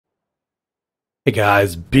Hey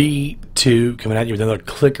guys, B2 coming at you with another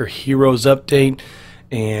Clicker Heroes update,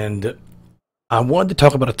 and I wanted to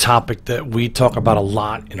talk about a topic that we talk about a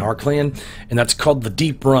lot in our clan, and that's called the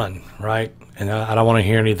deep run, right? And I don't want to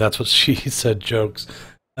hear any "that's what she said" jokes,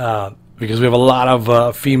 because we have a lot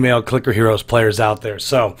of female Clicker Heroes players out there.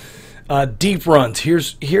 So, deep runs.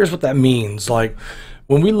 Here's what that means. Like,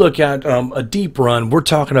 when we look at a deep run, we're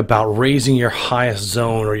talking about raising your highest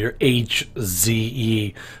zone, or your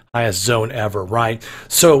HZE, highest zone ever, right?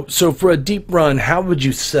 So for a deep run, how would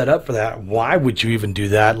you set up for that? Why would you even do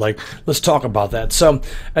that? Like, let's talk about that. So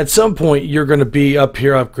at some point, you're going to be up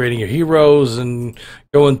here upgrading your heroes and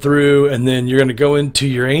going through, and then you're going to go into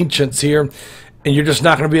your ancients here, and you're just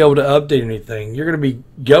not going to be able to update anything. You're going to be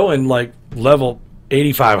going like level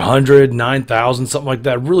 8,500, 9,000, something like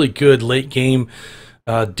that. Really good late game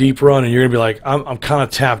deep run, and you're gonna be like, I'm kind of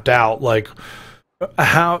tapped out. Like,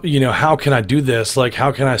 how can I do this? Like,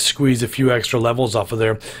 how can I squeeze a few extra levels off of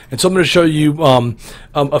there? And so I'm going to show you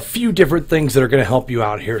a few different things that are going to help you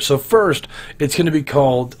out here. So first, it's going to be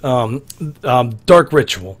called Dark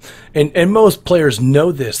Ritual, and most players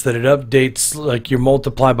know this, that it updates like your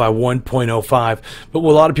multiply by 1.05. But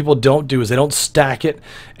what a lot of people don't do is they don't stack it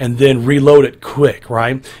and then reload it quick,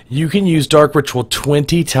 right? You can use Dark Ritual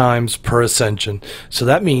 20 times per ascension. So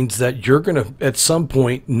that means that you're going to, at some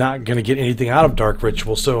point, not going to get anything out of Dark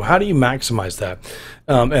Ritual. So how do you maximize that?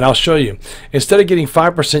 And I'll show you. Instead of getting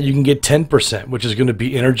 5%, you can get 10%, which is going to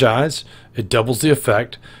be Energize. It doubles the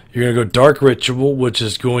effect. You're going to go Dark Ritual, which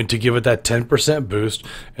is going to give it that 10% boost,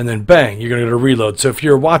 and then bang, you're going to get a reload. So if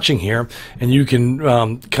you're watching here, and you can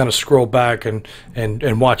kind of scroll back and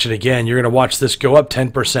watch it again, you're going to watch this go up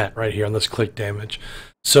 10% right here on this click damage.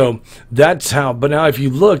 So that's how. But now if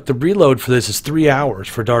you look, the reload for this is 3 hours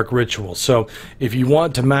for Dark Ritual. So if you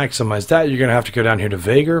want to maximize that, you're going to have to go down here to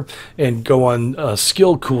Vaegr and go on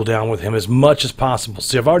skill cooldown with him as much as possible.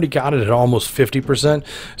 See, I've already got it at almost 50%.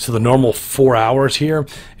 So the normal 4 hours here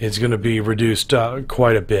is going to be reduced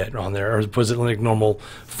quite a bit on there. Or was it like normal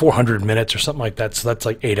 400 minutes or something like that? So that's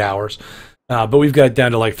like 8 hours. But we've got it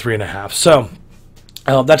down to like 3.5. So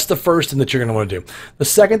that's the first thing that you're going to want to do. The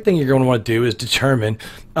second thing you're going to want to do is determine,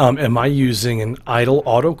 am I using an idle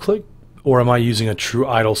auto click, or am I using a true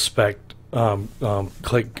idle spec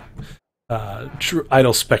click, true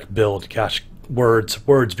idle spec build? Gosh, words,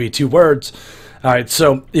 B2 words. All right,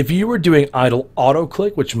 so if you were doing idle auto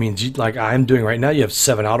click, which means you, like I'm doing right now, you have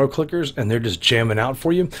 7 auto clickers and they're just jamming out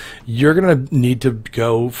for you, you're going to need to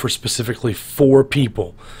go for specifically 4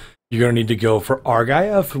 people. You're going to need to go for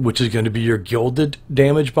Argaiv, which is going to be your Gilded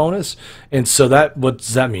damage bonus. And so that, what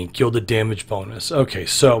does that mean? Gilded damage bonus. Okay,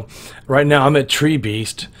 so right now I'm at Tree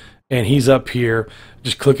Beast, and he's up here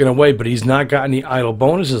just clicking away, but he's not got any idle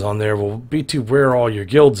bonuses on there. Well, B2, where are all your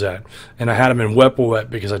guilds at? And I had him in Wet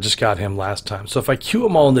because I just got him last time. So if I queue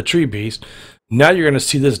them all in the Tree Beast, now you're going to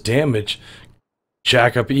see this damage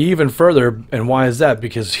jack up even further. And why is that?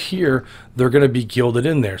 Because here they're going to be gilded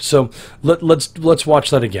in there. So let's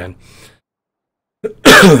watch that again.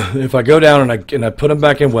 If I go down and I put them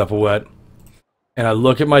back in Wet and I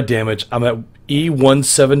look at my damage, I'm at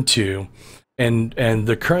E172, and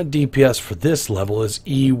the current DPS for this level is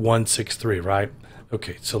E163, right?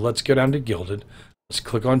 Okay, so let's go down to Gilded. Let's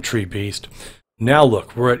click on Tree Beast. Now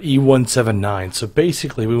look, we're at E179. So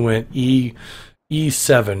basically we went E7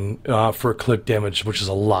 for click damage, which is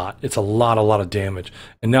a lot. It's a lot of damage.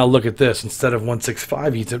 And now look at this. Instead of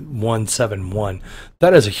 165, he's at 171.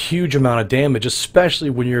 That is a huge amount of damage, especially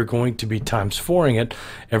when you're going to be times 4ing it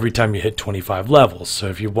every time you hit 25 levels. So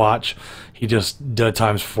if you watch, he just did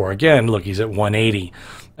times 4 again. Look, he's at 180.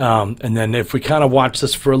 And then if we kind of watch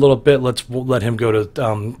this for a little bit, we'll let him go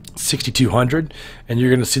to 6,200, and you're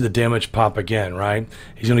going to see the damage pop again, right?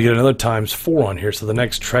 He's going to get another times 4 on here. So the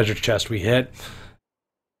next treasure chest we hit,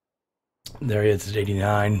 there he is at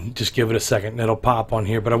 89. Just give it a second and it'll pop on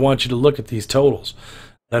here. But I want you to look at these totals.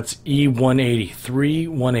 That's E180,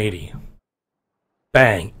 3,180.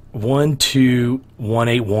 Bang.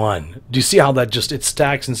 12181. Do you see how that just, it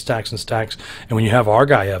stacks and stacks and stacks? And when you have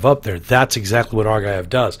Argaiv up there, that's exactly what Argaiv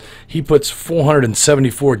does. He puts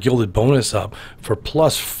 474 gilded bonus up for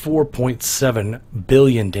plus 4.7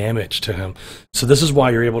 billion damage to him. So this is why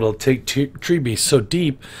you're able to take Tree Beast so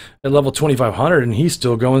deep at level 2500, and he's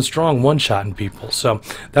still going strong, one-shotting people. So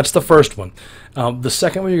that's the first one. The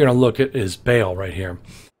second one you're going to look at is Bhaal right here.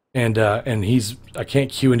 And he's, I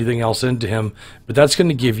can't queue anything else into him, but that's going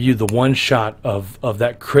to give you the one shot of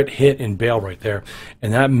that crit hit in Bhaal right there,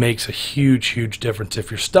 and that makes a huge difference.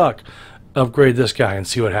 If you're stuck, upgrade this guy and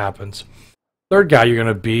see what happens. Third guy you're going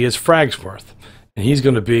to be is Fragsworth, and he's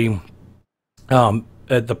going to be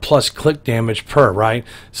at the plus click damage per, right?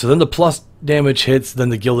 So then the plus damage hits, then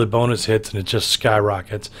the Gilded bonus hits, and it just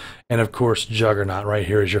skyrockets. And of course, Juggernaut right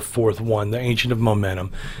here is your fourth one, the Ancient of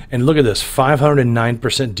Momentum. And look at this, 509%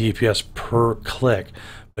 DPS per click.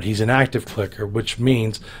 But he's an active clicker, which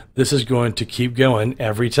means this is going to keep going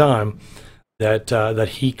every time that that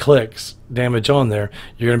he clicks damage on there.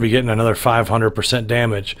 You're going to be getting another 500%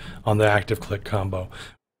 damage on the active click combo.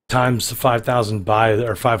 Times 5,000 by,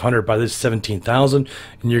 or 500 by this 17,000,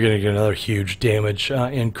 and you're going to get another huge damage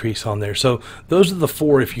increase on there. So those are the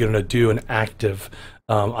four if you're going to do an active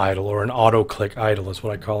idle, or an auto click idle is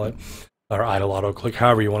what I call it, or idle auto click,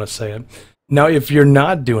 however you want to say it. Now, if you're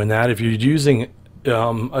not doing that, if you're using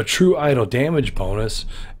a true idle damage bonus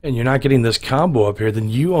and you're not getting this combo up here, then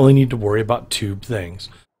you only need to worry about two things.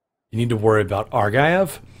 You need to worry about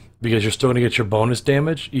Argaiv, because you're still going to get your bonus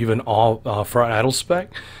damage even all for an idle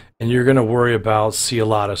spec, and you're going to worry about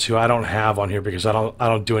Ceolatus, who I don't have on here because I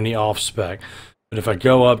don't do any off spec. But if I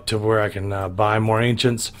go up to where I can buy more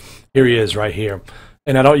ancients, here he is right here.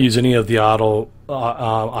 And I don't use any of the idle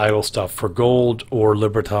stuff for gold or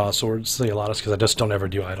Libertas or Ceolatus because I just don't ever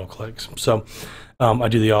do idle clicks. So I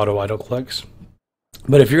do the auto idle clicks.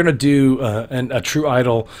 But if you're going to do a true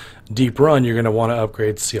idle deep run, you're going to want to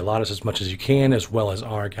upgrade Ceolatus as much as you can, as well as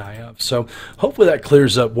Argaiv. So hopefully that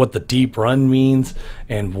clears up what the deep run means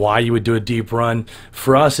and why you would do a deep run.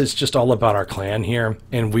 For us, it's just all about our clan here,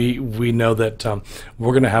 and we know that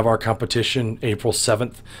we're going to have our competition April 7th.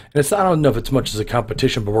 And it's, I don't know if it's much as a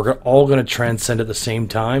competition, but we're all going to transcend at the same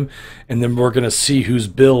time, and then we're going to see whose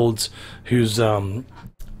builds, whose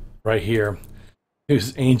right here,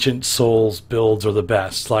 whose Ancient Souls builds are the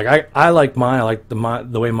best. Like I like mine, I like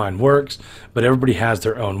the way mine works, but everybody has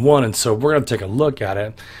their own one, and so we're going to take a look at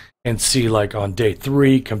it and see, like on day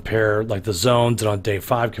 3 compare like the zones, and on day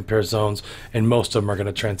 5 compare zones, and most of them are going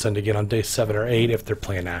to transcend again on day 7 or 8 if they're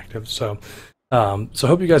playing active. So so I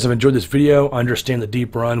hope you guys have enjoyed this video, understand the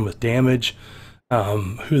deep run with damage,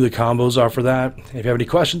 who the combos are for that. If you have any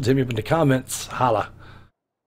questions, hit me up in the comments. Holla.